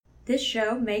This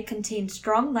show may contain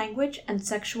strong language and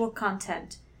sexual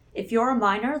content. If you're a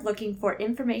minor looking for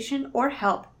information or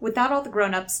help without all the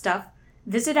grown-up stuff,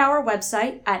 visit our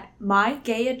website at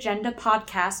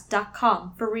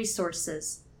mygayagendapodcast.com for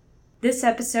resources. This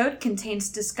episode contains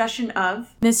discussion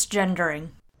of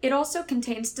misgendering. It also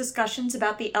contains discussions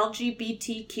about the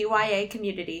LGBTQIA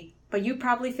community, but you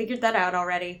probably figured that out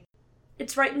already.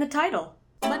 It's right in the title.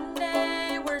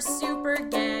 Monday, we're super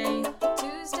gay.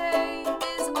 Tuesday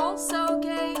is also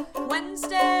gay.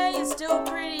 Wednesday is still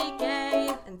pretty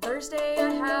gay. And Thursday, I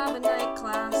have a night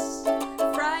class.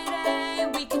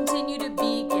 Friday, we continue to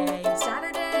be gay.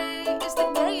 Saturday is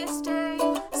the gayest day.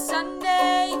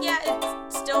 Sunday, yeah,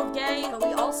 it's still gay, but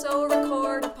we also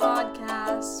record a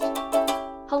podcast.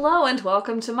 Hello and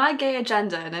welcome to My Gay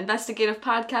Agenda, an investigative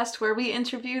podcast where we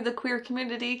interview the queer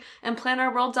community and plan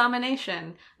our world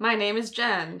domination. My name is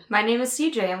Jen. My name is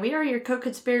CJ, and we are your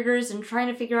co-conspirators in trying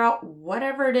to figure out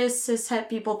whatever it is cishet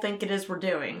people think it is we're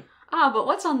doing. But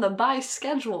what's on the bi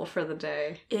schedule for the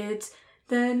day? It's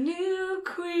the new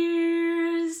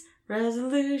queers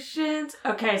resolutions.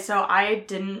 Okay, so I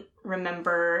didn't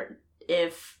remember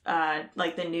if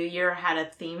the new year had a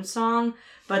theme song,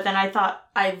 but then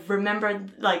I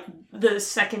remembered the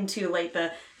second two,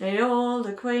 the old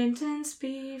acquaintance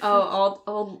be.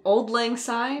 Old Lang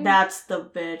Syne? That's the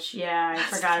bitch. Yeah, I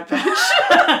forgot about.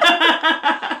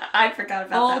 I forgot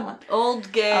about that one.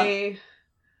 Old gay.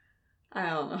 I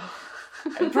don't know.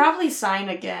 Probably Sign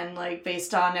Again,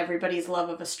 based on everybody's love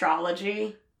of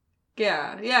astrology.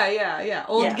 Yeah.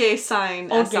 Old Gay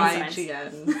Sign, Old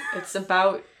S-I-G-N. It's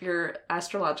about your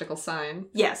astrological sign.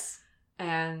 Yes.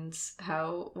 And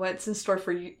what's in store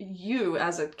for you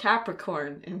as a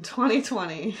Capricorn in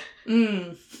 2020.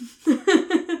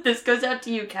 This goes out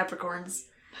to you, Capricorns.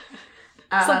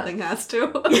 Something has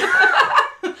to.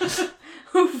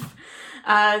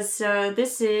 So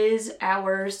this is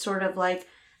our sort of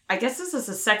I guess this is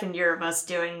the second year of us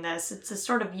doing this. It's a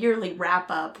sort of yearly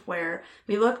wrap-up where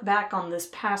we look back on this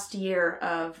past year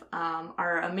of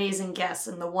our amazing guests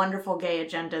and the wonderful gay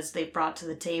agendas they've brought to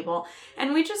the table.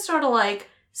 And we just sort of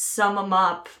sum them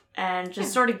up and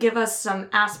just sort of give us some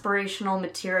aspirational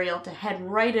material to head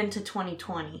right into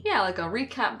 2020. Yeah, like a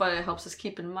recap, but it helps us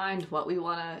keep in mind what we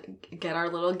want to get our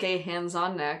little gay hands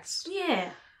on next.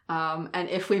 Yeah. And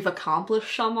if we've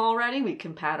accomplished some already, we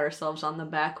can pat ourselves on the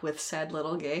back with said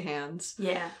little gay hands.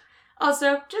 Yeah.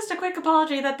 Also, just a quick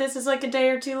apology that this is a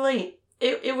day or two late.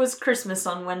 It was Christmas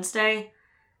on Wednesday.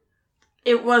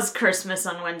 It was Christmas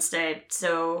on Wednesday,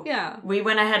 so yeah, we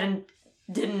went ahead and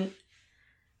didn't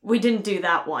do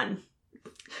that one.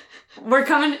 We're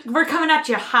coming at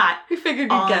you hot. We figured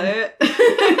you'd get it.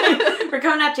 We're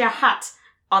coming at you hot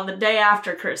on the day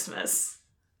after Christmas.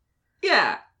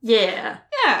 Yeah. Yeah.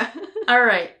 Yeah. All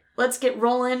right. Let's get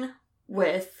rolling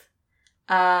with,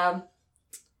 I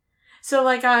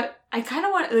kind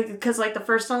of want, because the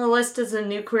first on the list is the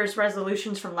new queers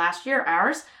resolutions from last year,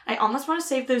 ours. I almost want to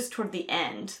save those toward the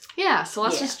end. Yeah. So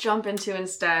let's just jump into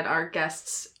instead our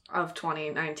guests of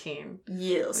 2019.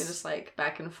 Yes. We just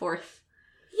back and forth.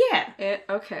 Yeah.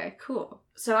 Okay. Cool.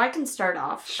 So I can start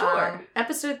off. Sure.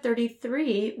 Episode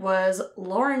 33 was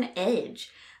Lauren Edge.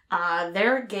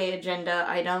 Their gay agenda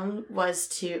item was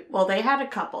they had a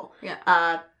couple.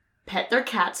 Yeah. Pet their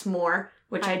cats more,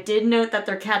 which I did note that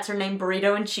their cats are named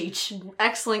Burrito and Cheech.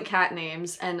 Excellent cat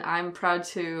names, and I'm proud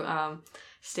to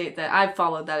state that I've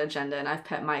followed that agenda and I've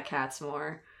pet my cats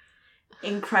more.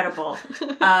 Incredible.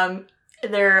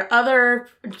 Their other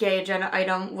gay agenda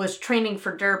item was training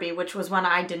for Derby, which was one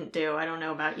I didn't do. I don't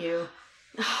know about you.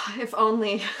 If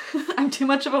only. I'm too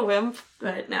much of a wimp.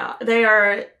 But no,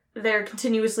 they're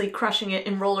continuously crushing it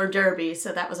in roller derby,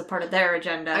 so that was a part of their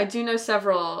agenda. I do know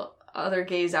several other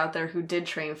gays out there who did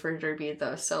train for derby,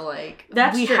 though, so,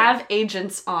 that's we true. have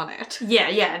agents on it. Yeah,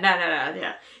 no,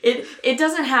 yeah. It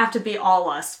doesn't have to be all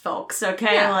us folks,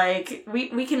 okay? Yeah.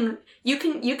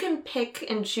 You can pick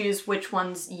and choose which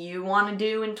ones you want to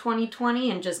do in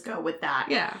 2020 and just go with that.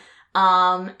 Yeah.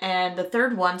 And the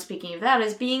third one, speaking of that,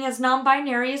 is being as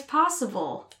non-binary as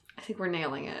possible. I think we're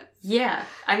nailing it. Yeah.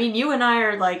 I mean, you and I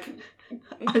are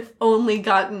I've only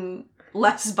gotten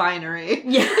less binary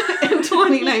in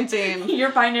 2019.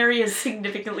 Your binary is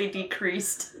significantly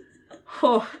decreased.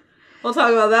 Oh, we'll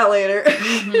talk about that later.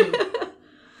 Mm-hmm.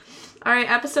 All right,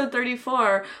 episode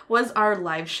 34 was our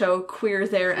live show, Queer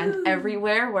There and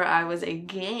Everywhere, where I was a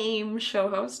game show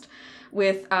host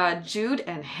with Jude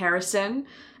and Harrison,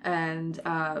 and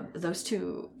those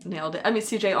two nailed it. I mean,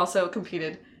 CJ also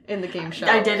competed in the game show.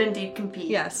 I did indeed compete.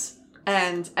 Yes.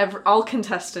 And all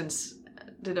contestants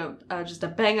did just a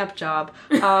bang-up job.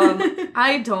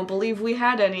 I don't believe we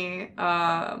had any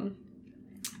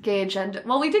Gay agenda.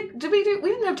 Well, we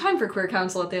didn't have time for queer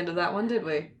council at the end of that one, did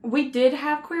we? We did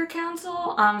have queer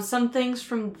council. Some things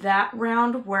from that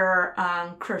round were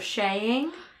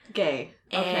crocheting. Gay.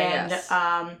 Okay, And yes.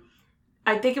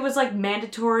 I think it was like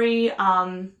mandatory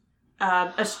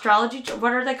astrology.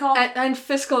 What are they called? And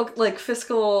fiscal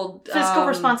Fiscal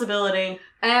responsibility.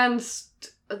 And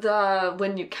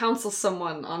when you counsel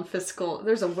someone on fiscal,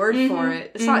 there's a word for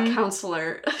it. It's not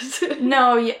counselor.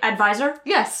 No, advisor.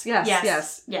 Yes.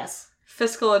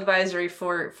 Fiscal advisory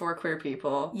for queer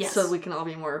people. Yes. So we can all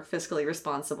be more fiscally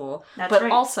responsible. That's but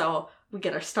right. also, we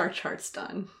get our star charts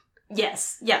done.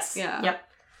 Yes. Yeah. Yep.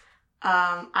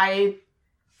 I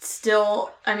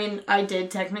did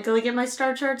technically get my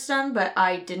star charts done, but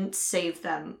I didn't save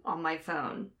them on my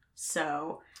phone.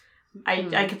 So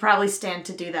I could probably stand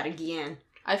to do that again.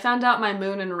 I found out my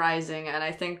moon and rising, and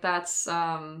I think that's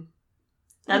all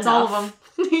enough. of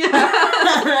them. Yeah.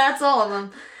 That's all of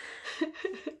them.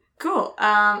 Cool.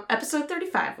 Episode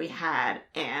 35, we had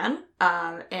Anne.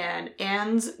 And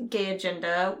Anne's gay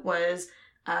agenda was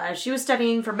she was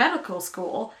studying for medical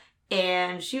school,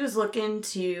 and she was looking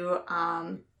to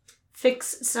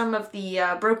fix some of the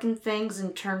broken things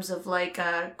in terms of like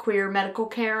queer medical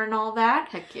care and all that.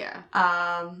 Heck yeah.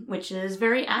 Which is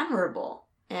very admirable.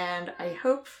 And I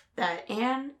hope that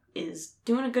Anne is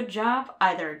doing a good job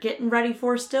either getting ready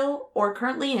for still or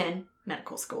currently in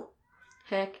medical school.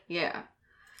 Heck yeah.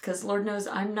 Because Lord knows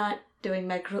I'm not doing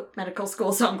medical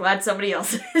school, so I'm glad somebody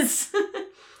else is.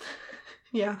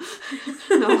 Yeah.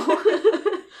 No.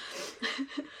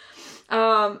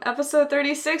 Episode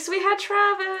 36, we had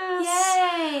Travis!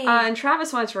 Yay! And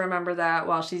Travis wanted to remember that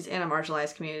while she's in a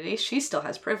marginalized community, she still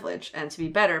has privilege, and to be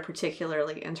better,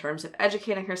 particularly in terms of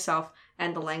educating herself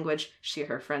and the language she and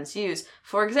her friends use.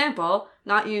 For example,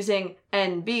 not using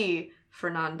NB for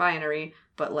non-binary,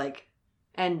 but like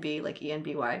NB, like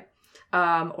ENBY.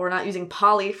 Or not using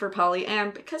poly for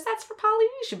polyam, because that's for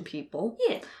Polynesian people.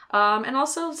 Yeah. And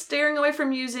also steering away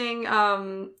from using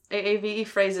AAVE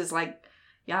phrases like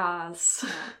yas.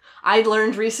 I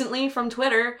learned recently from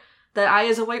Twitter that I,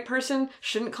 as a white person,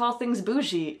 shouldn't call things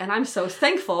bougie, and I'm so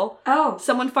thankful. Oh.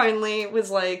 Someone finally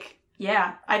was like...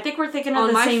 Yeah, I think we're thinking On of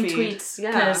the my same feed. tweets.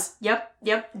 Yeah.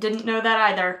 Yep, didn't know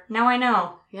that either. Now I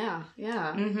know. Yeah.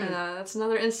 Mhm. And that's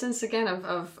another instance, again,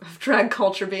 of drag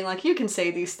culture being like, you can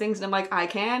say these things, and I'm like, I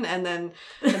can, and then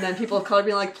people of color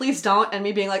being like, please don't, and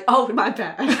me being like, oh, my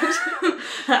bad.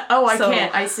 Oh, I So-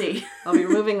 can't. I see. I'll be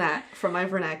removing that from my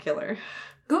vernacular.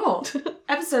 Cool.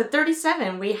 Episode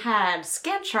 37, we had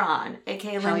Scantron,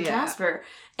 aka Hell Lynn yeah. Casper.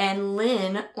 And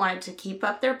Lynn wanted to keep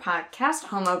up their podcast,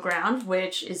 Homo Ground,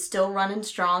 which is still running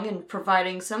strong and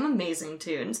providing some amazing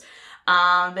tunes.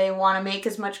 They want to make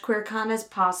as much queer content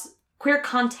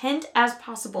as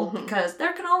possible because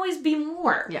there can always be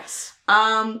more. Yes.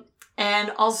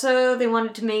 And also they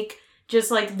wanted to make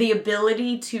just like the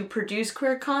ability to produce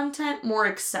queer content more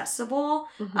accessible,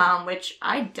 which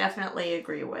I definitely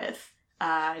agree with.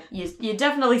 You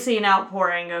definitely see an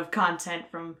outpouring of content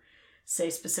from, say,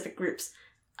 specific groups.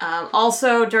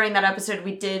 Also, during that episode,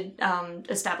 we did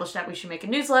establish that we should make a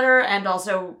newsletter and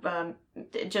also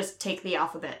just take the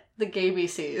alphabet. The gay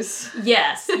BCs.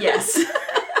 Yes.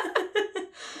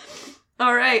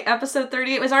 All right, episode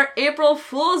 38 was our April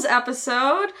Fool's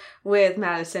episode with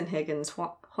Madison Higgins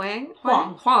Huang.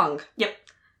 Yep.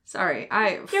 Sorry,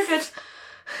 You're good.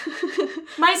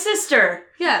 My sister.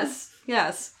 Yes.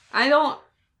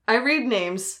 I read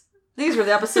names. These were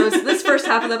the episodes. This first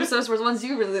half of the episodes were the ones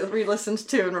you re-listened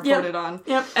to and reported on.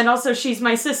 Yep, and also she's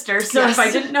my sister, so Yes. if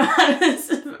I didn't know how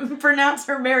to pronounce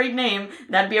her married name,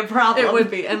 that'd be a problem. It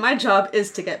would be, and my job is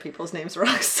to get people's names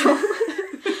wrong, so...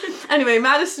 Anyway,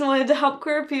 Madison wanted to help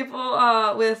queer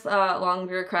people with long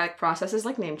bureaucratic processes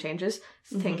like name changes.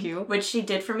 Thank you. Which she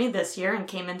did for me this year and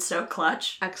came in so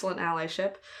clutch. Excellent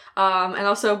allyship. And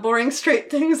also boring straight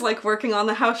things like working on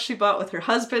the house she bought with her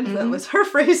husband. That was her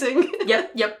phrasing.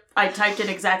 Yep. I typed it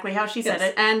exactly how she said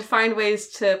it. And find ways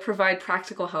to provide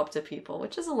practical help to people,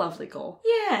 which is a lovely goal.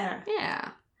 Yeah. Yeah.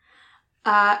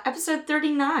 Episode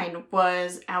 39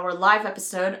 was our live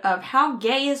episode of How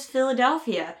Gay is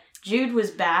Philadelphia? Jude was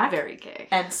back. Very gay.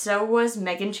 And so was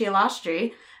Megan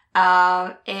Chialastri.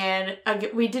 And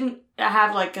we didn't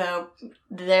have like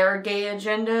their gay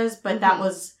agendas, but that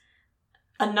was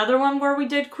another one where we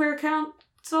did queer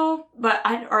council,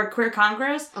 or queer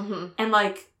congress. And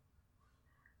like,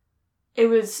 it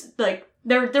was like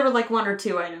There were like 1 or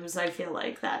 2 items, I feel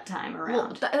like, that time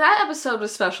around. Well, that episode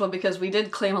was special because we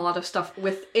did claim a lot of stuff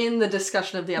within the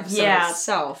discussion of the episode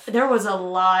itself. There was a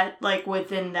lot, like,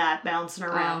 within that bouncing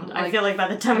around. I feel like by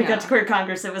the time we got to Queer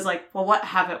Congress, it was like, well, what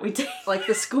haven't we taken? Like,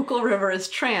 the Schuylkill River is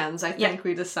trans, I think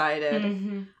we decided.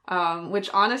 Mm-hmm.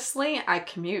 Which, honestly, I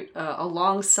commute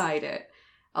alongside it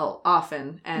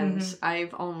often, and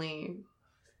I've only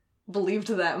believed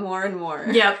that more and more.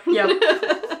 Yep.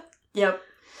 Yep.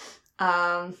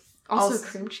 Also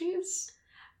cream cheese?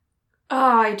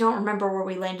 Oh, I don't remember where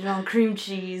we landed on cream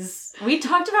cheese. We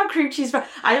talked about cream cheese, but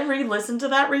I re-listened to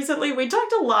that recently. We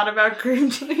talked a lot about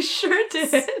cream cheese. We sure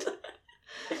did.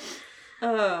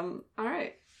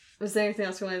 Alright. Was there anything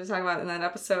else you wanted to talk about in that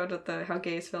episode with the How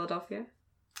Gay is Philadelphia?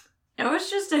 It was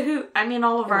just a hoot. I mean,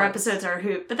 all of our episodes are a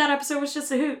hoot, but that episode was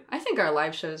just a hoot. I think our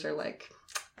live shows are like...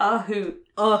 a hoot.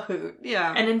 A hoot,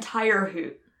 yeah. An entire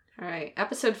hoot. Alright,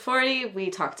 episode 40,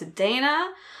 we talked to Dana.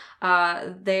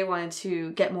 They wanted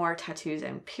to get more tattoos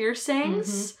and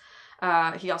piercings.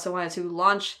 He also wanted to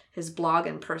launch his blog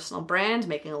and personal brand,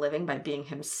 making a living by being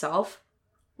himself.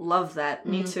 Love that.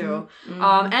 Me too.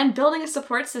 And building a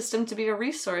support system to be a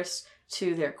resource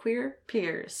to their queer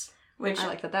peers. Which I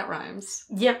like that rhymes.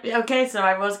 Yep. Okay, so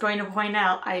I was going to point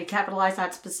out, I capitalized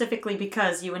that specifically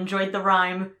because you enjoyed the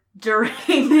rhyme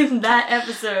during that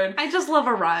episode. I just love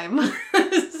a rhyme.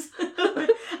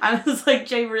 I was like,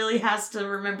 Jay really has to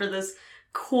remember this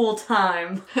cool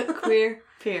time. Queer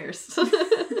peers.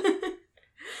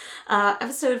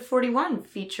 Episode 41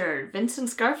 featured Vincent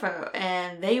Scarfo,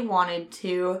 and they wanted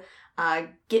to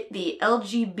get the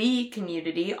LGB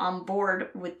community on board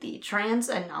with the trans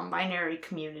and non-binary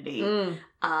community.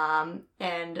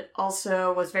 And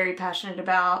also was very passionate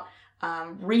about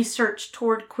research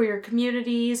toward queer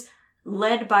communities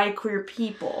led by queer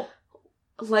people.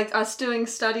 Like us doing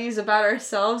studies about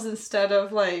ourselves instead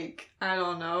of, like, I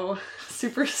don't know,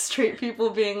 super straight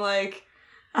people being like...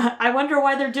 I wonder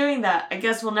why they're doing that. I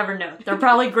guess we'll never know. They're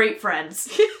probably great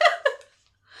friends.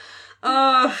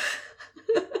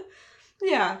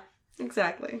 Yeah,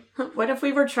 exactly. What if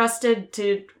we were trusted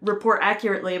to report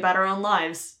accurately about our own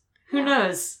lives? Who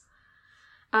knows?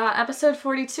 Episode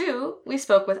 42, we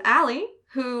spoke with Allie,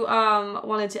 who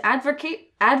wanted to advocate.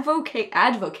 There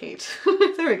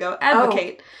we go,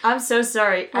 advocate. Oh, I'm so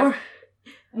sorry.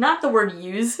 Not the word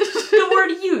use. The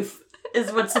word youth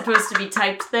is what's supposed to be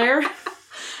typed there.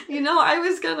 You know, I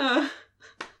was gonna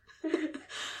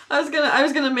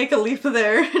make a leap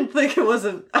there and think it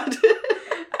wasn't.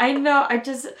 I know, I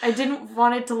didn't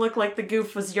want it to look like the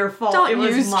goof was your fault. Don't it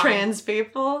was use mine. Trans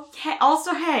people. Hey,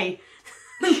 also, hey.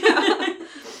 Yeah.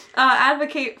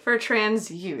 Advocate for trans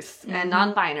youth and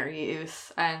non-binary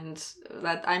youth, and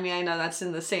that, I mean, I know that's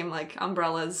in the same, like,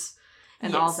 umbrellas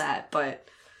and all that, but...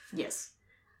 Yes.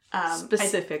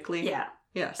 Specifically. Yeah.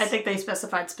 Yes. I think they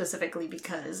specified specifically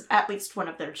because at least one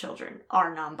of their children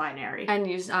are non-binary. And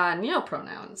use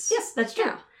neopronouns. Yes, that's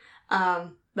true. Yeah.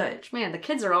 But... Man, the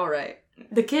kids are all right.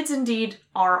 The kids indeed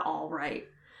are all right.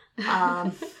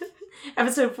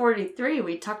 Episode 43,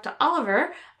 we talked to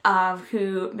Oliver,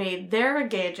 who made their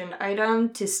engagement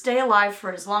item to stay alive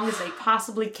for as long as they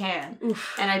possibly can.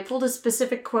 Oof. And I pulled a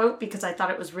specific quote because I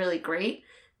thought it was really great.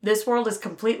 This world is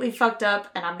completely fucked up,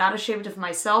 and I'm not ashamed of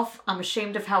myself. I'm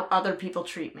ashamed of how other people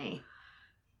treat me.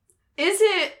 Is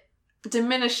it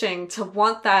diminishing to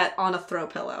want that on a throw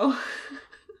pillow?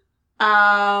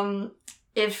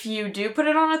 If you do put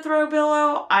it on a throw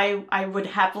pillow, I would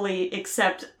happily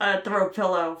accept a throw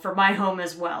pillow for my home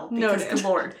as well. Because, good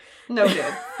Lord. Noted.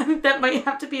 That might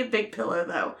have to be a big pillow,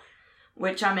 though,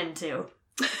 which I'm into.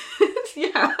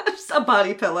 Yeah, just a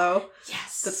body pillow.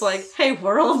 Yes. That's like, hey,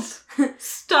 world,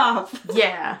 stop.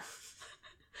 Yeah.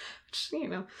 Which, you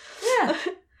know. Yeah.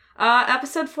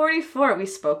 Episode 44, we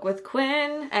spoke with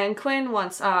Quinn, and Quinn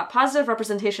wants positive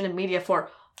representation in media for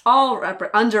all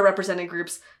underrepresented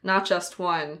groups, not just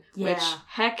one. Yeah. Which,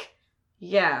 heck,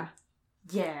 yeah.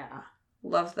 Yeah.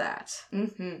 Love that.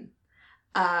 Mm-hmm.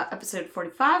 Episode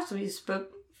 45, so we spoke...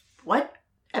 What?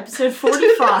 Episode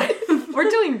 45. We're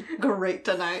doing great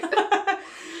tonight.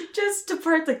 Just to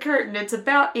part the curtain, it's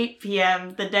about 8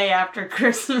 p.m. the day after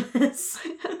Christmas.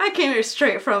 I came here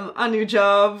straight from a new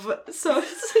job, so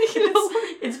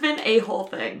it's been a whole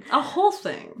thing. A whole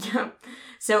thing.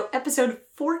 So episode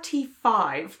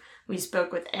 45, we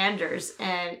spoke with Anders,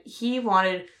 and he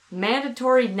wanted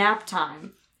mandatory nap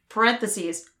time,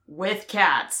 parentheses, with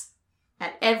cats,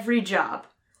 at every job.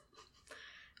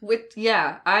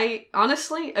 Yeah, I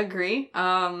honestly agree.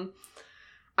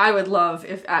 I would love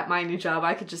if at my new job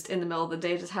I could just in the middle of the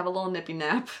day just have a little nippy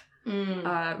nap.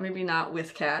 Maybe not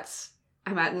with cats.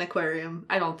 I'm at an aquarium.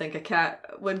 I don't think a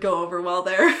cat would go over well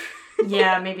there.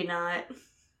 Yeah, maybe not.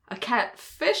 A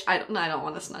catfish? I don't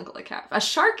want to snuggle a cat. A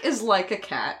shark is like a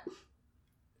cat.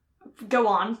 Go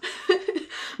on.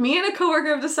 Me and a coworker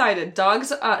have decided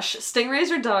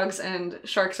stingrays are dogs and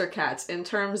sharks are cats. In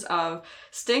terms of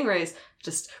stingrays,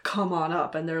 just come on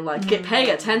up and they're like, pay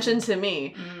attention to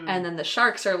me. And then the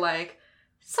sharks are like,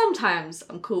 sometimes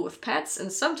I'm cool with pets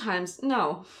and sometimes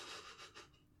no.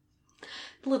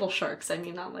 Little sharks, I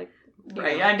mean, not like...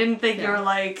 Right, I didn't think you were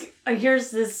like,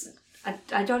 here's this...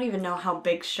 I don't even know how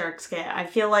big sharks get. I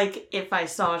feel like if I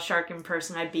saw a shark in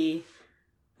person, I'd be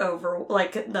over,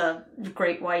 like, the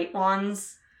great white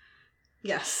ones.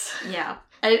 Yes. Yeah.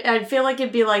 I feel like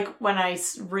it'd be like when I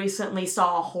recently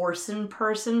saw a horse in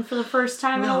person for the first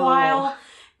time in a while.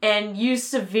 And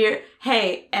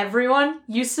hey, everyone,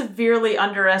 you severely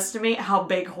underestimate how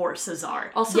big horses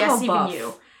are. Also, yes, how buff. Even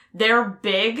you. They're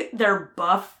big, they're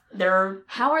buff,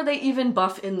 How are they even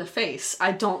buff in the face?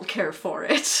 I don't care for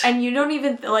it. And you don't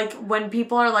even, like, when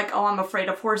people are like, oh, I'm afraid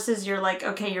of horses, you're like,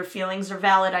 okay, your feelings are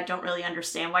valid, I don't really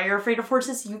understand why you're afraid of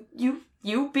horses.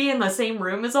 You be in the same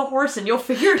room as a horse and you'll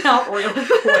figure it out real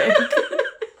quick.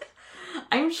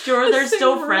 I'm sure they're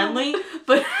still friendly,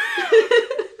 but...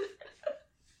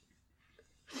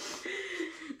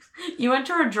 You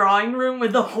enter a drawing room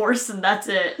with a horse and that's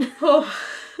it. Oh.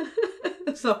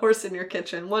 There's a horse in your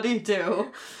kitchen. What do you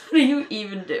do? What do you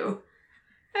even do?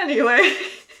 Anyway,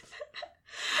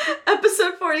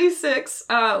 episode 46,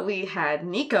 we had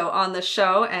Nico on the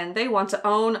show, and they want to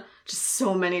own just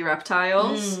so many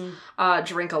reptiles,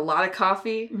 drink a lot of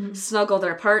coffee, snuggle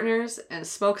their partners, and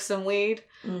smoke some weed.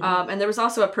 And there was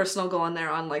also a personal goal in there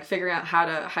on, like, figuring out how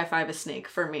to high-five a snake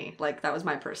for me. Like, that was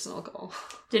my personal goal.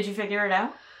 Did you figure it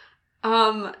out?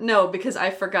 No, because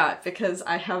I forgot, because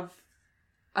I have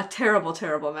a terrible,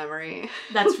 terrible memory.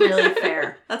 That's really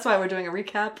fair. That's why we're doing a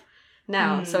recap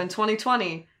now. So in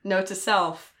 2020, note to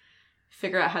self,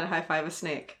 figure out how to high-five a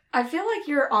snake. I feel like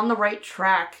you're on the right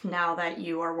track now that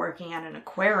you are working at an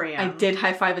aquarium. I did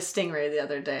high-five a stingray the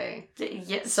other day.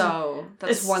 Yes. So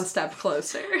that's one step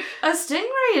closer. A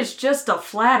stingray is just a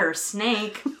flatter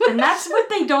snake, and that's what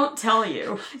they don't tell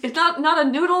you. It's not a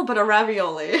noodle, but a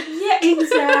ravioli. Yeah,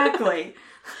 exactly.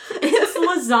 It's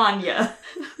lasagna.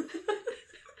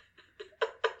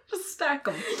 Just stack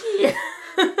them. Yeah.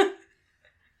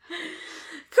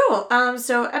 Cool.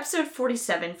 So episode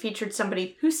 47 featured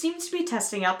somebody who seems to be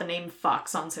testing out the name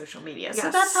Fox on social media. Yes.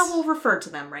 So that's how we'll refer to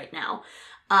them right now.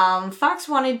 Fox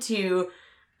wanted to,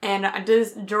 and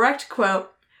direct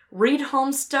quote, read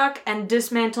Homestuck and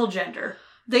dismantle gender.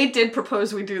 They did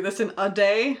propose we do this in a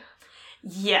day.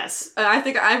 Yes. And I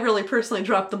think I really personally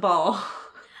dropped the ball.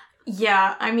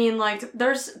 Yeah, I mean, like,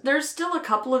 there's still a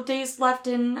couple of days left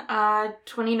in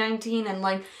 2019, and,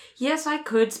 like, yes, I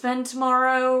could spend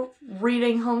tomorrow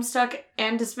reading Homestuck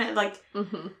and dismantle, like,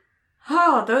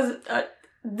 those,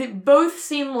 they both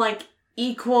seem like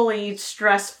equally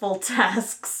stressful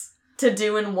tasks to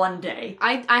do in one day.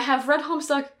 I have read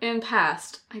Homestuck in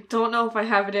past. I don't know if I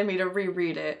have it in me to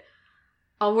reread it.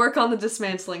 I'll work on the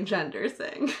dismantling gender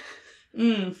thing.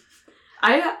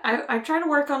 I try to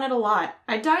work on it a lot.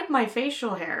 I dyed my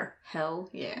facial hair. Hell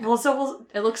yeah. Well,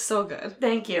 it looks so good.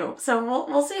 Thank you. So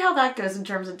we'll see how that goes in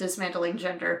terms of dismantling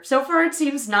gender. So far it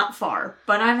seems not far,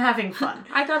 but I'm having fun.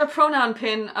 I got a pronoun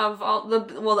pin of all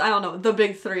I don't know, the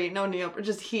big three. No neo,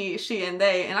 just he, she, and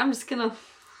they, and I'm just gonna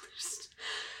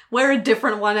wear a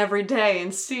different one every day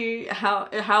and see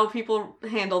how people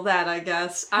handle that, I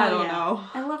guess. I don't know.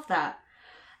 I love that.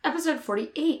 Episode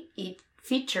 48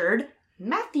 featured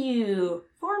Matthew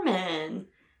Foreman.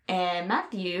 And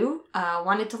Matthew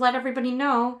wanted to let everybody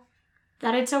know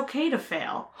that it's okay to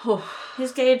fail.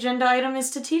 His gay agenda item is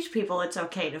to teach people it's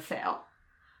okay to fail.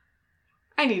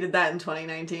 I needed that in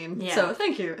 2019. Yeah. So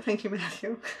thank you,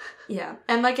 Matthew. Yeah.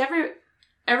 And like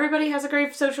everybody has a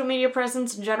great social media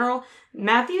presence in general.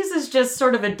 Matthew's is just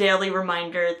sort of a daily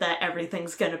reminder that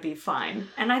everything's gonna be fine.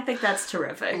 And I think that's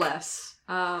terrific. Bless.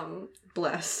 I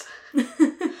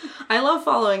love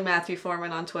following Matthew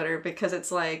Foreman on Twitter because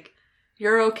it's like,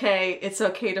 you're okay, it's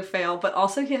okay to fail, but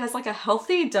also he has like a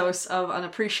healthy dose of an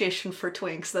appreciation for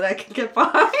twinks that I can get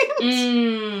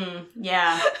behind.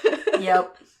 Yeah.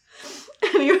 Yep.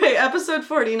 Anyway, episode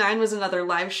 49 was another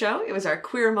live show. It was our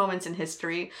Queer Moments in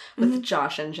History with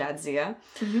Josh and Jadzia.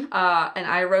 And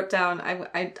I wrote down,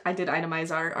 I did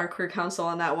itemize our queer council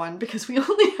on that one because we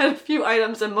only had a few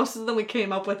items and most of them we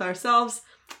came up with ourselves.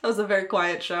 That was a very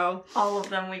quiet show. All of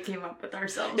them we came up with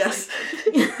ourselves. Yes.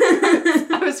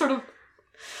 I was sort of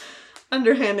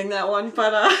underhanding that one,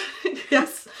 but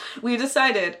yes. We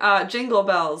decided, jingle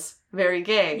bells, very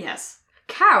gay. Yes.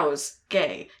 Cows,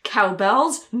 gay.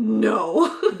 Cowbells,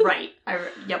 no. Right.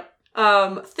 Yep.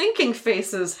 Thinking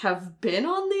faces have been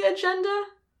on the agenda.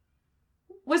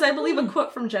 Was, I believe, a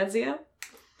quote from Jedzia.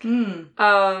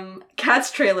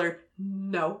 Cats trailer,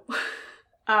 no.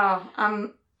 Oh,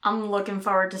 I'm looking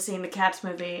forward to seeing the Cats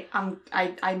movie.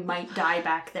 I might die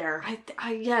back there.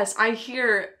 I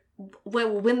hear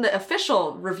when the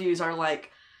official reviews are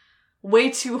like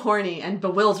way too horny and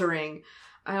bewildering.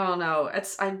 I don't know.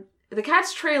 The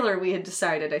Cats trailer we had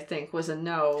decided, I think, was a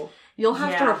no. You'll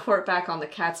have to report back on the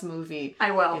Cats movie.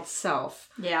 I will. Itself.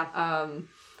 Yeah.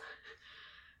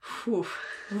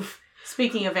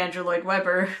 Speaking of Andrew Lloyd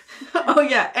Webber. Oh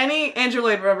yeah, any Andrew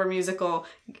Lloyd Webber musical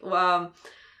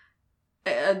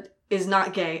is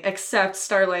not gay, except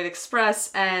Starlight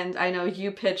Express, and I know you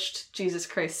pitched Jesus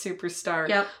Christ Superstar.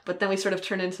 Yep. But then we sort of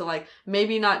turned into like,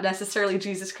 maybe not necessarily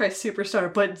Jesus Christ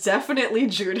Superstar, but definitely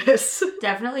Judas.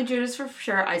 Definitely Judas for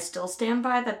sure. I still stand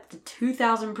by that the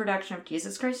 2000 production of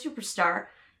Jesus Christ Superstar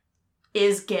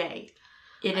is gay.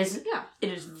 It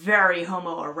is very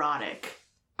homoerotic.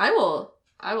 I will.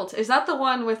 Is that the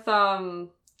one with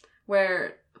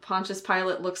where Pontius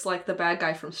Pilate looks like the bad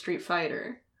guy from Street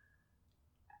Fighter?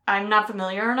 I'm not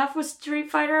familiar enough with Street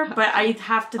Fighter, but I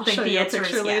have to think the answer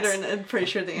is yes. Later, and I'm pretty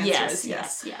sure the answer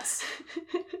is yes.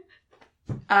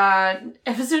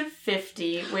 Episode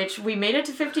 50, which we made it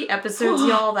to 50 episodes,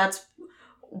 y'all. That's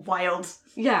wild.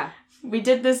 Yeah. We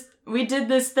did this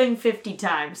thing 50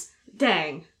 times.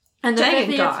 Dang. And the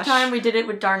 50th time we did it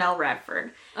with Darnell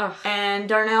Radford. Ugh. And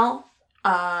Darnell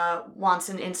wants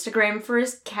an Instagram for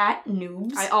his cat,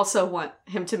 Noobs. I also want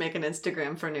him to make an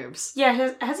Instagram for Noobs.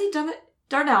 Yeah, has he done it?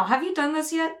 Darnell, have you done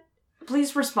this yet?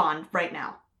 Please respond right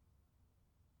now.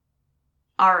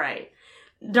 Alright.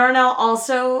 Darnell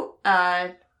also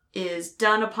is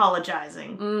done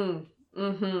apologizing.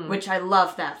 Which I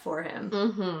love that for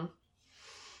him.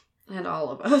 And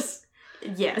all of us.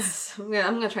 Yes. I'm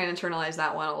going to try and internalize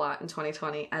that one a lot in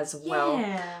 2020 as well.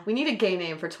 Yeah. We need a gay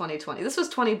name for 2020. This was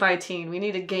 20 by teen. We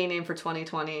need a gay name for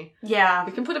 2020. Yeah.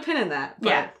 We can put a pin in that.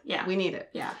 But yeah. We need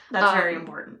it. Yeah. That's very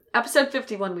important. Episode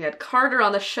 51, we had Carter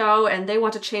on the show, and they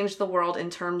want to change the world in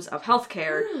terms of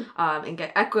healthcare and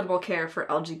get equitable care for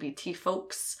LGBT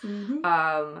folks.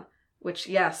 Which,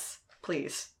 yes,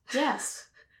 please. Yes.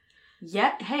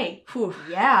 Yeah. Hey. Whew.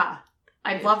 Yeah.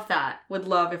 I'd love that. Would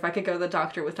love if I could go to the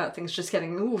doctor without things just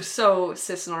getting so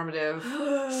cis-normative,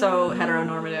 so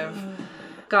heteronormative.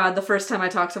 God, the first time I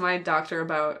talked to my doctor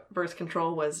about birth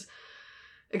control was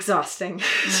exhausting.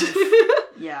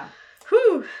 Yeah.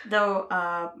 Whew. Though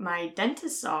my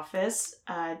dentist's office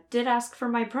did ask for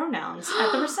my pronouns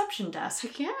at the reception desk.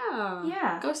 Heck yeah.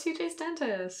 Yeah. Go CJ's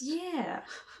dentist. Yeah.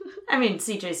 I mean,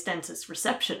 CJ's dentist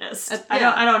receptionist.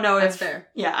 Yeah, I don't know if that's fair.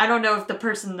 Yeah, I don't know if the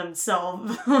person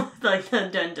themselves, like the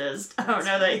dentist, I don't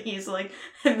know that he's like,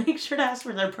 make sure to ask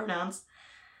for their pronouns.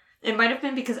 It might have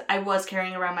been because I was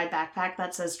carrying around my backpack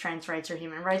that says trans rights or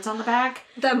human rights on the back.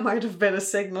 That might have been a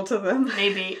signal to them.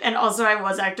 Maybe. And also I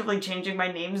was actively changing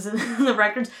my names in the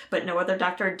records, but no other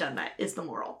doctor had done that, is the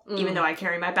moral. Even though I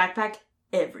carry my backpack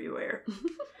everywhere.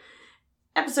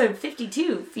 Episode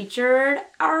 52 featured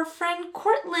our friend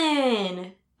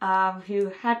Courtland,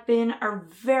 who had been our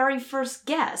very first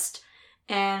guest.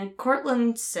 And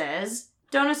Courtland says,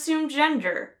 don't assume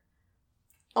gender.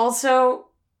 Also,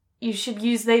 you should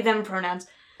use they, them pronouns.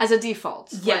 As a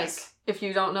default. Yes. Like, if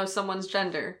you don't know someone's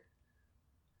gender.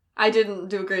 I didn't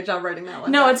do a great job writing that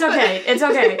one. No, it's okay. It's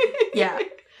okay. Yeah.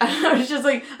 I was just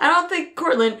like, I don't think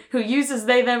Courtland, who uses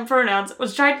they, them pronouns,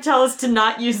 was trying to tell us to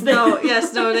not use they. No,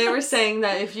 yes, no, they were saying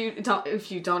that if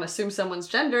you don't assume someone's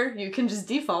gender, you can just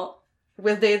default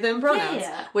with they, them pronouns.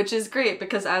 Yeah. Which is great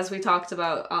because as we talked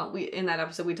about, in that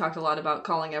episode, we talked a lot about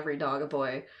calling every dog a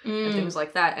boy and things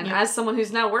like that. And as someone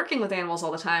who's now working with animals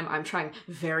all the time, I'm trying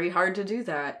very hard to do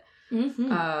that.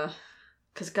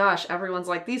 Because gosh, everyone's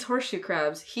like, these horseshoe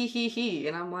crabs, he.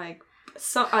 And I'm like,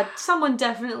 someone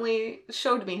definitely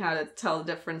showed me how to tell the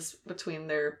difference between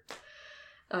their,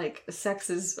 like,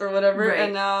 sexes or whatever.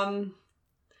 Right. And,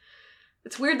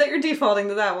 it's weird that you're defaulting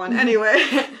to that one. Anyway.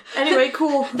 Anyway,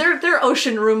 cool. They're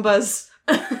ocean Roombas.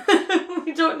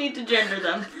 We don't need to gender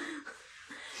them.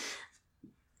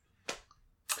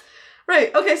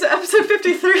 Right, okay, so episode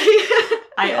 53.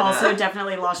 I also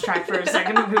definitely lost track for a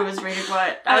second of who was reading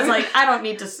what. I was like, I don't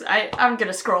need to, I'm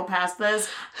gonna scroll past this.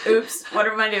 Oops, what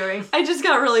am I doing? I just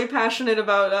got really passionate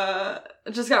about,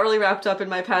 just got really wrapped up in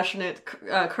my passionate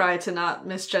cry to not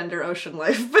misgender ocean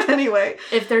life. But anyway.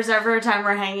 If there's ever a time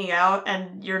we're hanging out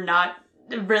and you're not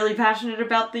really passionate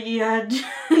about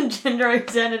the gender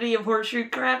identity of horseshoe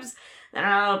crabs, then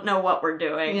I don't know what we're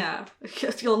doing. Yeah.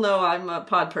 You'll know I'm a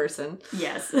pod person.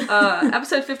 Yes.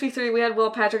 Episode 53, we had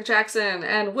Will Patrick Jackson,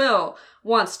 and Will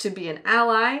wants to be an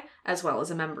ally as well as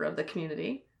a member of the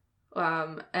community,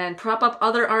 and prop up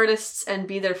other artists and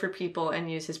be there for people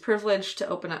and use his privilege to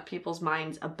open up people's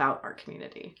minds about our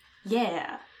community.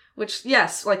 Yeah. Which,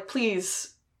 yes, like,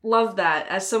 please, love that.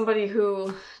 As somebody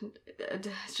who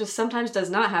just sometimes does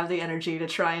not have the energy to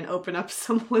try and open up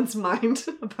someone's mind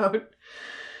about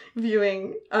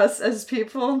viewing us as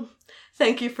people,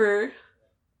 thank you for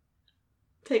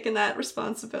taking that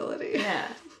responsibility. Yeah.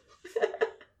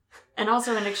 And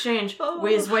also in exchange,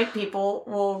 we as white people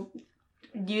will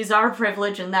use our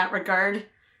privilege in that regard.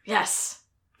 Yes.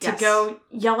 To go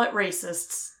yell at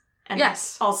racists. And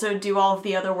yes. Also do all of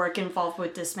the other work involved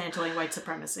with dismantling white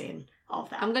supremacy and all of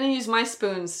that. I'm going to use my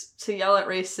spoons to yell at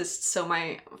racists so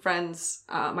my friends,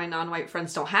 my non-white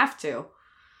friends don't have to.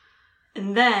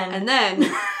 And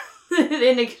then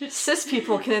cis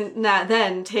people can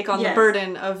then take on the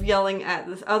burden of yelling at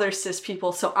the other cis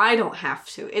people so I don't have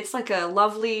to. It's like a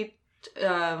lovely...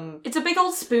 it's a big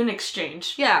old spoon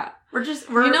exchange. Yeah. We're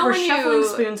shuffling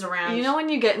spoons around. You know when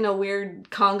you get in a weird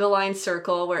conga line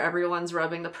circle where everyone's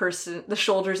rubbing the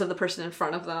shoulders of the person in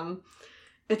front of them?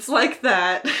 It's like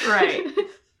that. Right.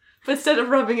 But instead of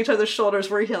rubbing each other's shoulders,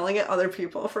 we're yelling at other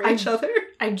people for each other.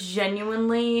 I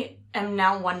genuinely am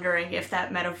now wondering if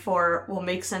that metaphor will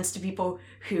make sense to people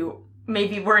who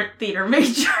maybe weren't theater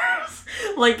majors.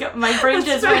 Like, my brain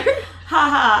just went,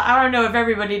 haha, I don't know if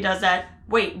everybody does that.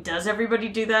 Wait, does everybody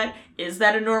do that? Is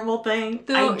that a normal thing?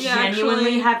 I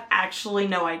genuinely have actually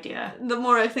no idea. The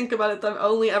more I think about it, I've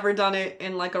only ever done it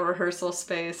in, like, a rehearsal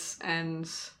space, and...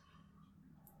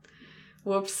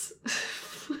 Whoops.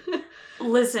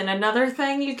 Listen, another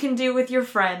thing you can do with your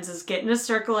friends is get in a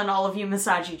circle and all of you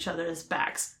massage each other's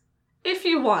backs. If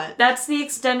you want. That's the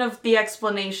extent of the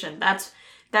explanation. That's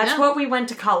what we went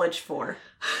to college for.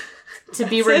 To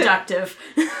be reductive.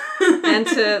 And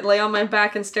to lay on my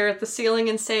back and stare at the ceiling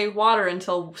and say water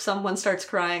until someone starts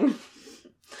crying.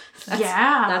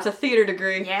 That's a theater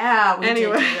degree. Yeah, we did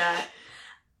do that.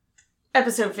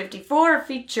 Episode 54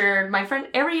 featured my friend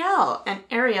Ariel, and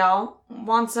Ariel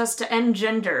wants us to end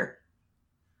gender.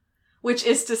 Which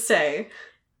is to say...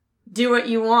 do what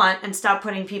you want and stop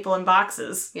putting people in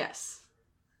boxes. Yes.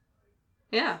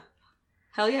 Yeah.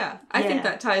 Hell yeah. I think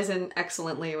that ties in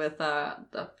excellently with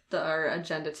our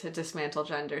agenda to dismantle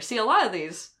gender. See, a lot of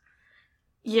these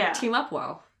team up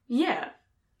well. Yeah.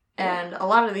 And a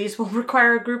lot of these will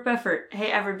require a group effort.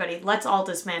 Hey, everybody, let's all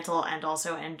dismantle and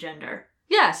also end gender.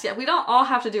 Yes, yeah. We don't all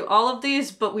have to do all of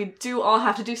these, but we do all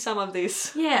have to do some of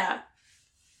these. Yeah.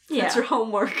 Yeah. That's your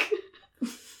homework.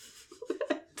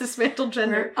 Dismantle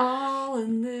gender. We're all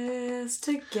in this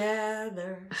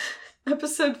together.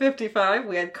 Episode 55,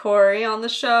 we had Corey on the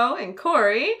show, and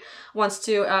Corey wants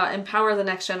to empower the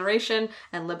next generation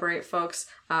and liberate folks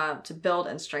to build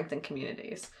and strengthen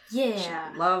communities.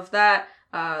 Yeah. Love that.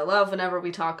 Love whenever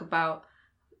we talk about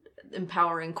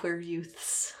empowering queer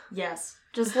youths. Yes.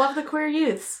 Just love the queer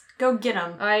youths. Go get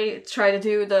them. I try to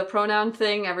do the pronoun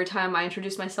thing every time I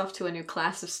introduce myself to a new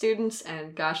class of students,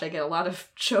 and gosh, I get a lot of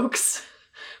jokes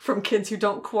from kids who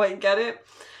don't quite get it.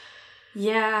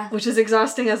 Yeah. Which is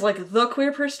exhausting as, like, the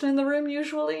queer person in the room,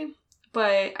 usually.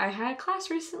 But I had a class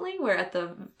recently where at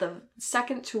the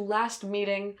second to last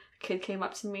meeting, a kid came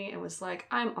up to me and was like,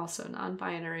 I'm also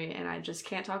non-binary, and I just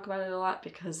can't talk about it a lot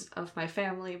because of my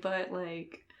family, but,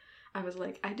 like, I was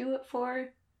like, I do it for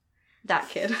that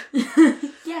kid.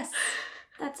 Yes.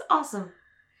 That's awesome.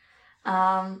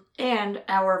 And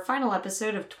our final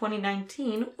episode of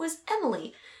 2019 was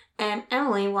Emily. And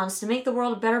Emily wants to make the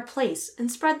world a better place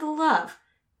and spread the love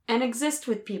and exist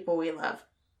with people we love.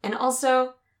 And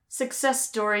also, success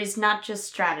stories, not just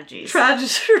strategies.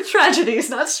 Tragedies,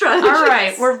 not strategies. All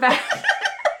right, we're back.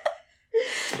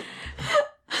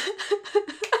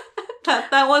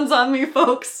 That one's on me,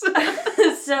 folks.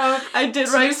 So I did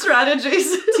write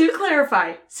strategies. To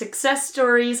clarify, success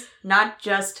stories, not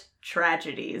just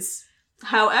tragedies.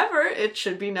 However, it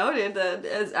should be noted that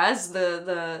as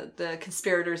the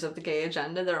conspirators of the gay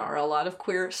agenda, there are a lot of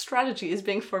queer strategies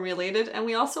being formulated, and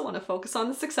we also want to focus on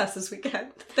the successes we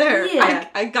get. There, yeah.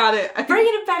 I got it.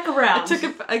 Bringing it back around.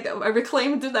 I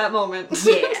reclaimed that moment.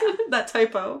 Yeah. That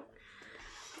typo.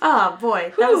 Oh,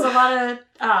 boy. That was a lot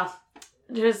of...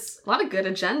 just... a lot of good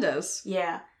agendas.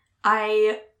 Yeah.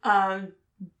 I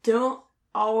don't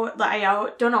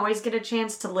always get a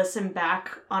chance to listen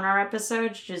back on our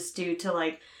episodes just due to,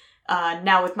 like,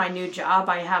 now with my new job,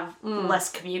 I have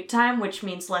less commute time, which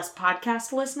means less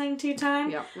podcast listening to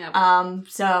time. Yep.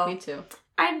 So me too.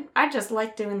 I just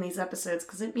like doing these episodes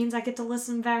because it means I get to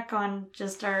listen back on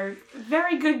just our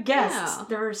very good guests. Yeah.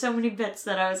 There were so many bits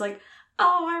that I was like,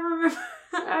 oh,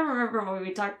 I remember when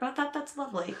we talked about that. That's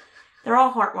lovely. They're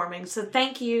all heartwarming. So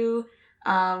thank you.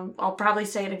 I'll probably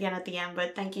say it again at the end,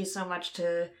 but thank you so much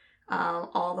to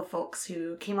all the folks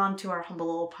who came on to our humble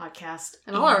little podcast.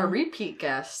 And all our repeat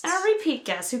guests. And our repeat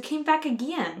guests who came back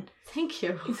again. Thank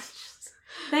you.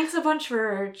 Thanks a bunch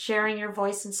for sharing your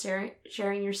voice and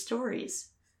sharing your stories.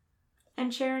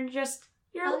 And sharing just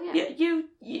your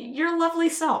your lovely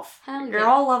self. Hell You're yeah.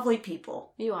 all lovely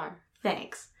people. You are.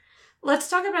 Thanks. Let's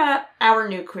talk about our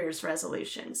new Queers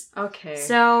resolutions. Okay.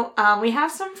 So, we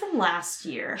have some from last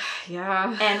year.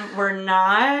 Yeah. And we're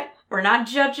not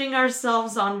judging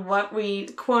ourselves on what we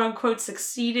quote unquote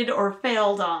succeeded or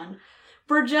failed on.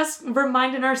 We're just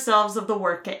reminding ourselves of the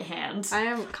work at hand. I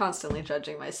am constantly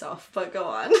judging myself, but go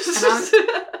on.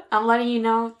 I'm letting you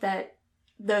know that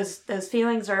those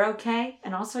feelings are okay,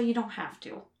 and also you don't have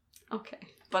to. Okay,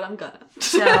 but I'm gonna.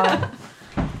 So,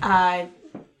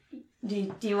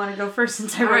 do you want to go first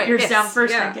since I wrote Alright, yours yes, down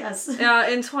first, yeah. I guess?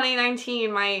 In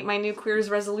 2019, my new Queers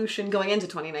resolution going into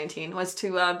 2019 was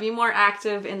to be more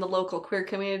active in the local queer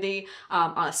community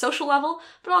on a social level,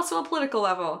 but also a political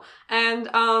level. And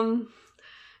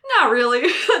not really.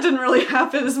 That didn't really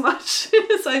happen as much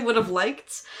as I would have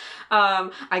liked.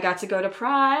 I got to go to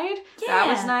Pride. Yeah. That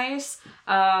was nice.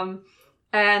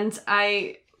 And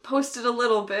I posted a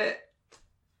little bit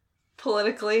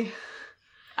politically.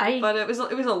 But it was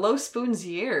a low spoons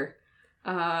year.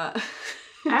 So.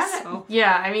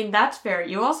 Yeah, I mean that's fair.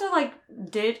 You also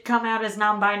did come out as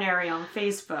non-binary on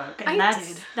Facebook, and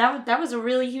that was a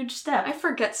really huge step. I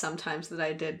forget sometimes that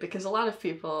I did because a lot of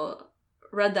people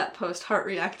read that post, heart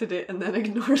reacted it, and then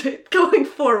ignored it going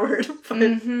forward.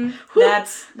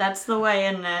 But That's the way,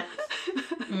 isn't it?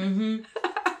 Mm-hmm.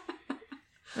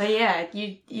 But yeah,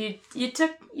 you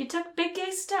took big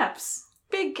gay steps.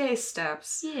 Big gay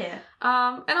steps. Yeah.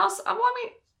 And also, I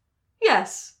mean,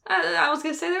 yes, I was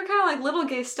gonna say they were kind of like little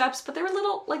gay steps, but they were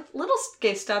little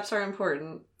gay steps are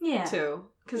important. Yeah. Too.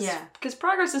 Because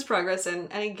progress is progress, and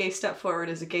any gay step forward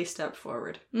is a gay step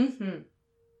forward. Mm-hmm.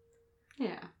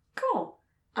 Yeah. Cool.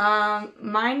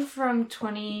 Mine from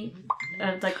going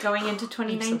into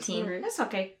 2019. I'm so sorry. That's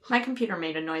okay. My computer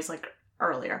made a noise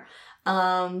earlier.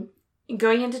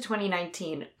 Going into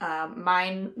 2019,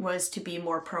 mine was to be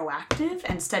more proactive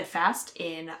and steadfast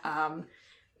in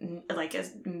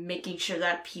making sure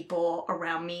that people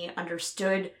around me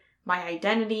understood my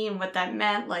identity and what that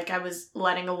meant. I was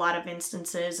letting a lot of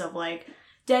instances of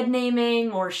dead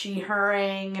naming or she,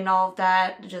 herring and all of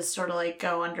that just sort of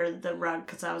go under the rug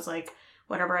because I was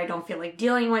whatever, I don't feel like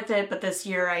dealing with it. But this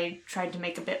year I tried to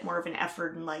make a bit more of an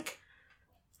effort and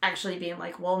actually being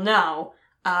well, no.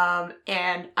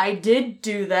 And I did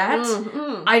do that.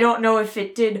 Mm-hmm. I don't know if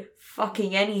it did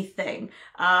fucking anything.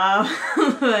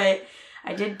 But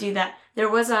I did do that. There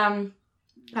was, an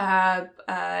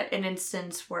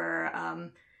instance where,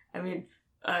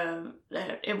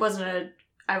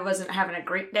 I wasn't having a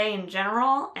great day in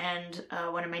general, and,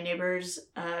 one of my neighbors,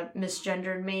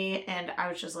 misgendered me, and I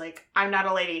was just I'm not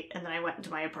a lady, and then I went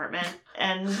into my apartment,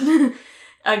 and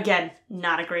again,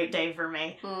 not a great day for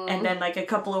me. And then a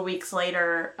couple of weeks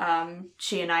later,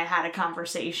 she and I had a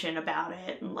conversation about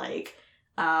it, and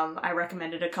I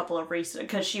recommended a couple of resources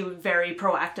because she very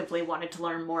proactively wanted to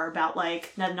learn more about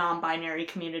the non-binary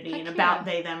community and about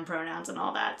they them pronouns and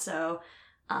all that. So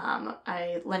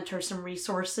I lent her some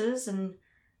resources, and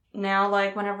now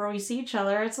whenever we see each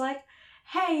other, it's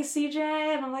hey CJ,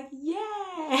 and I'm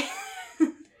yay.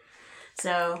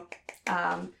 So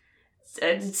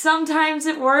sometimes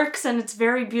it works and it's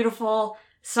very beautiful.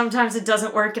 Sometimes it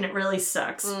doesn't work and it really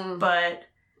sucks. But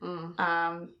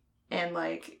and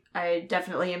I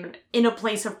definitely am in a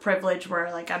place of privilege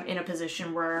where I'm in a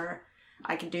position where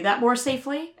I can do that more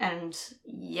safely. And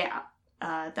yeah,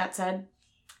 that said,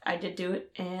 I did do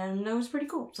it and it was pretty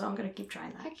cool. So I'm gonna keep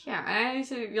trying that. Heck yeah. I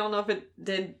don't know if it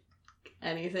did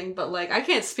anything, but I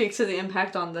can't speak to the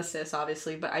impact on the cis,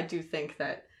 obviously, but I do think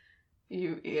that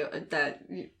you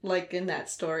in that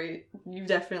story, you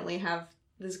definitely have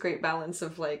this great balance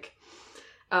of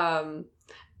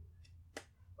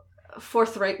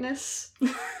forthrightness,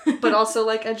 but also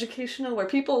educational, where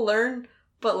people learn,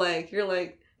 but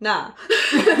you're nah.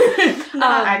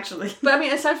 Actually. But I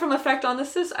mean, aside from effect on the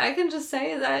cis, I can just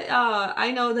say that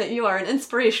I know that you are an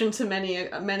inspiration to many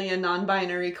a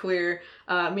non-binary queer,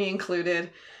 me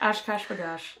included. Oshkosh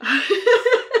bagosh.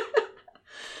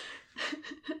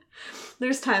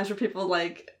 There's times where people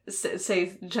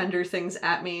say gender things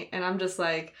at me, and I'm just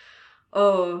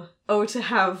oh, to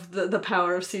have the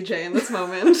power of CJ in this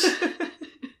moment.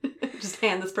 Just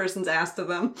hand this person's ass to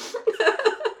them.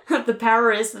 The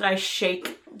power is that I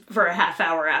shake for a half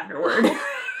hour afterward.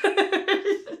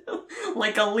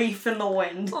 Like a leaf in the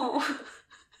wind. Oh.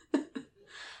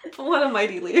 What a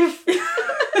mighty leaf.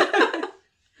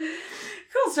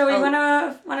 Cool, so we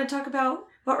wanna talk about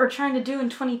what we're trying to do in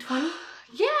 2020?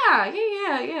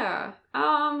 Yeah.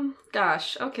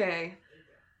 Gosh, okay.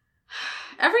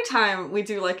 Every time we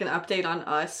do, like, an update on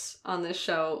us on this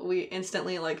show, we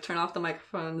instantly, like, turn off the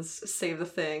microphones, save the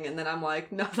thing, and then I'm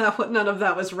like, no, none of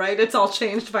that was right. It's all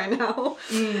changed by now.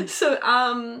 So,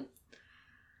 I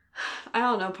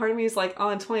don't know. Part of me is like,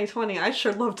 in 2020, I'd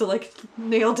sure love to, like,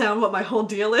 nail down what my whole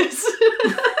deal is.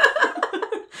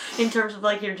 In terms of,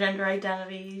 like, your gender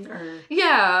identity, or...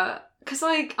 Yeah. Because,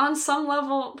 like, on some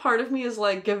level, part of me is,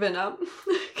 like, giving up.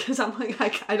 Because I'm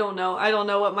like, I don't know. I don't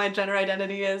know what my gender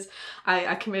identity is.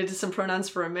 I committed to some pronouns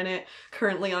for a minute.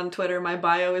 Currently on Twitter, my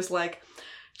bio is, like,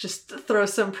 just throw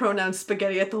some pronoun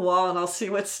spaghetti at the wall and I'll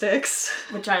see what sticks.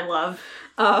 Which I love.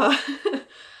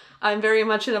 I'm very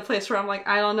much in a place where I'm like,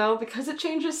 I don't know, because it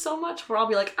changes so much, where I'll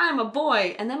be like, I'm a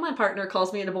boy. And then my partner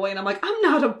calls me a boy and I'm like, I'm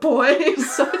not a boy.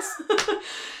 So it's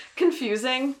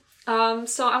confusing.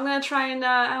 So I'm gonna try and,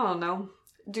 I don't know,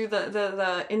 do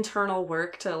the internal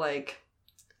work to, like,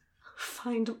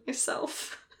 find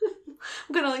myself.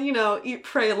 I'm gonna, eat,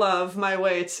 pray, love my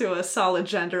way to a solid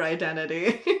gender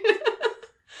identity.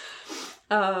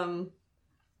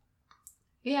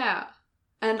 Yeah.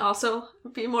 And also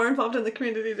be more involved in the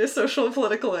community in a social and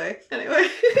political way. Anyway.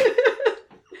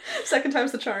 Second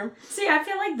time's the charm. See, I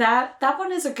feel like that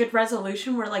one is a good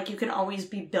resolution where, like, you can always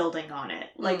be building on it.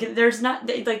 Like, there's not,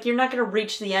 like, you're not going to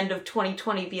reach the end of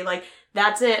 2020 be like,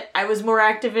 that's it. I was more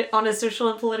active on a social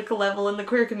and political level in the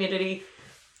queer community,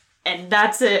 and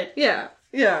that's it. Yeah.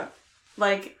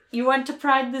 Like, you went to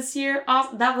Pride this year,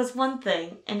 that was one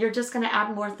thing, and you're just going to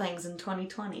add more things in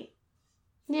 2020.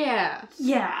 Yeah.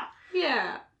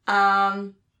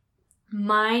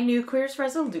 My New Queer's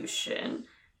resolution,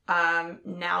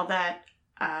 now that,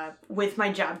 with my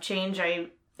job change, I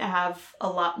have a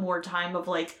lot more time of,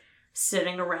 like,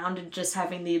 sitting around and just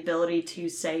having the ability to,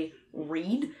 say,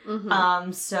 read.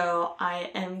 So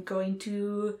I am going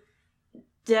to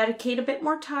dedicate a bit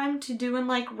more time to doing,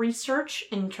 like, research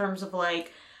in terms of,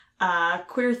 like,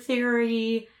 queer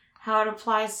theory, how it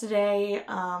applies today,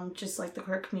 just like the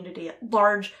queer community at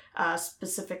large,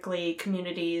 specifically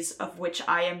communities of which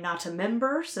I am not a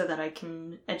member, so that I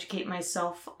can educate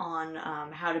myself on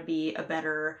how to be a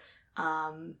better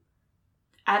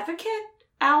advocate,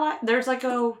 ally. There's like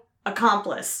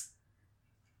accomplice.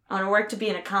 I want to work to be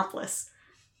an accomplice.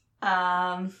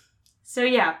 So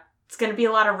yeah, it's going to be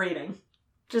a lot of reading.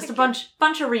 Just a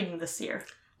bunch of reading this year.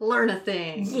 Learn a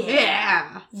thing.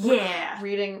 Yeah.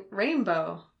 Reading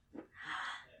Rainbow.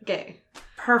 Gay.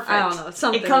 Perfect. I don't know.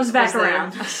 Something it comes back was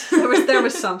around. There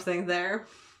was something there.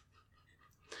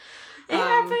 It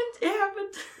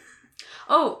happened.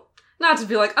 Oh, not to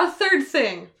be like a third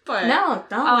thing, but no,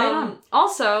 wait on.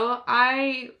 Also,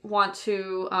 I want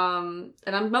to, and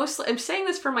I'm saying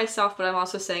this for myself, but I'm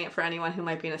also saying it for anyone who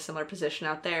might be in a similar position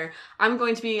out there. I'm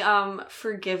going to be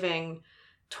forgiving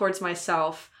towards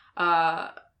myself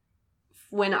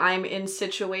when I'm in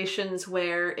situations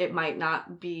where it might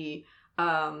not be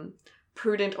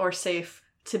prudent or safe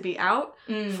to be out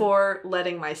for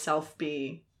letting myself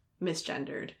be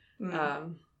misgendered.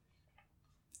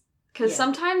 Because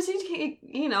sometimes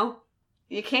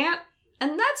you can't,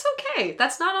 and that's okay.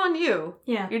 That's not on you.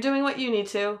 Yeah. You're doing what you need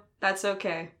to. That's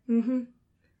okay. Mm-hmm.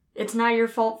 It's not your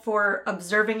fault for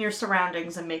observing your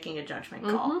surroundings and making a judgment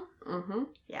call. Mm-hmm.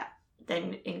 Yeah.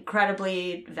 Then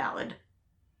incredibly valid.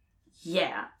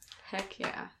 Yeah. Heck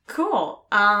yeah. Cool.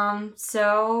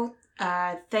 So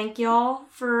thank y'all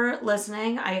for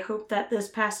listening. I hope that this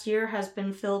past year has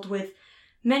been filled with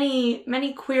many,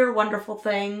 many queer, wonderful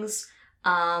things.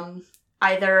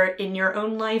 Either in your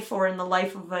own life or in the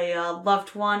life of a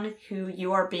loved one who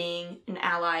you are being an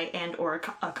ally and or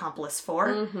accomplice for.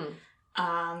 Mm-hmm.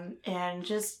 And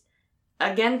just,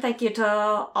 again, thank you to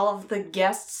all of the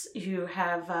guests who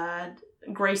have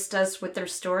graced us with their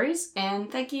stories.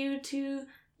 And thank you to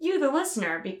you, the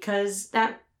listener, because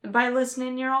that by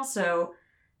listening, you're also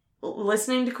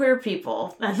listening to queer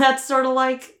people. And that's sort of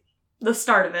like the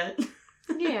start of it.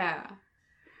 Yeah.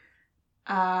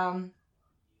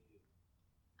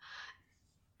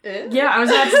 Yeah, I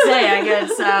was about to say, I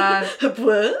guess,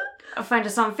 what? Find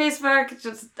us on Facebook,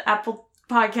 just Apple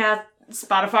Podcast,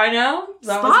 Spotify now.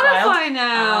 Spotify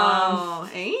now.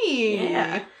 Hey.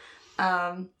 Yeah.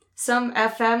 Some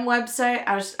FM website.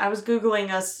 I was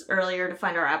Googling us earlier to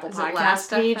find our Apple Is Podcast it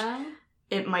Last page. FM?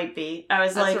 It might be. I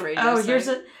was That's like, a radio here's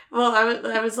site. a. Well,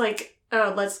 I was like,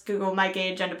 oh, let's Google My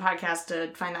Gay Agenda podcast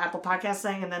to find the Apple Podcast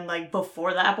thing. And then, like,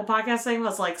 before the Apple Podcast thing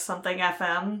was, like, Something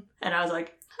FM. And I was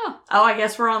like, Huh. oh, I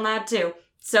guess we're on that, too.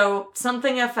 So,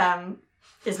 Something FM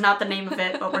is not the name of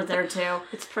it, but we're there, too.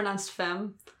 It's pronounced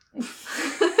femme.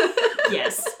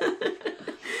 Yes.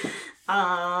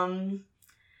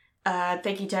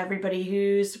 Thank you to everybody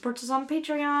who supports us on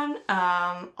Patreon.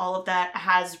 All of that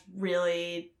has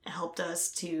really helped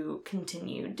us to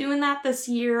continue doing that this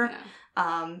year.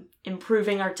 Yeah.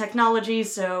 Improving our technology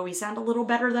so we sound a little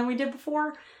better than we did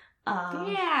before.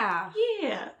 Yeah.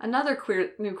 Yeah. Another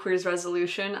New Queers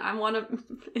resolution. I want to,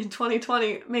 in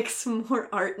 2020, make some more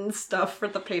art and stuff for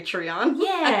the Patreon.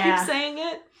 Yeah. I keep saying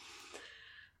it.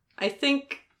 I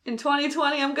think in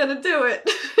 2020 I'm gonna do it.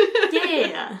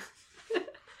 Yeah.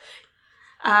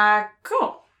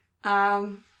 Cool.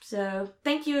 So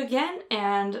thank you again,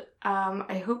 and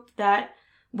I hope that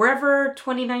wherever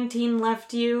 2019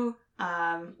 left you,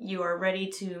 you are ready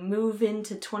to move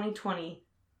into 2020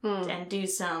 and do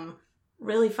some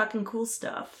really fucking cool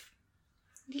stuff.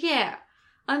 Yeah.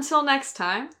 Until next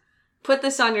time, put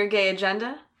this on your gay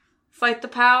agenda, fight the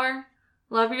power,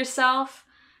 love yourself,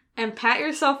 and pat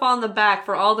yourself on the back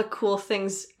for all the cool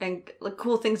things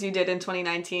you did in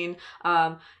 2019,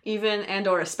 even and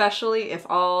or especially if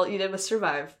all you did was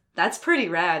survive. That's pretty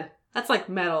rad. That's like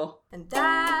metal. And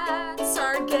that's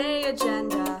our gay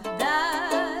agenda.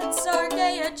 That's our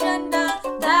gay agenda.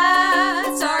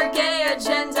 That's our gay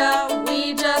agenda.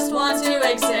 We just want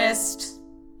to exist.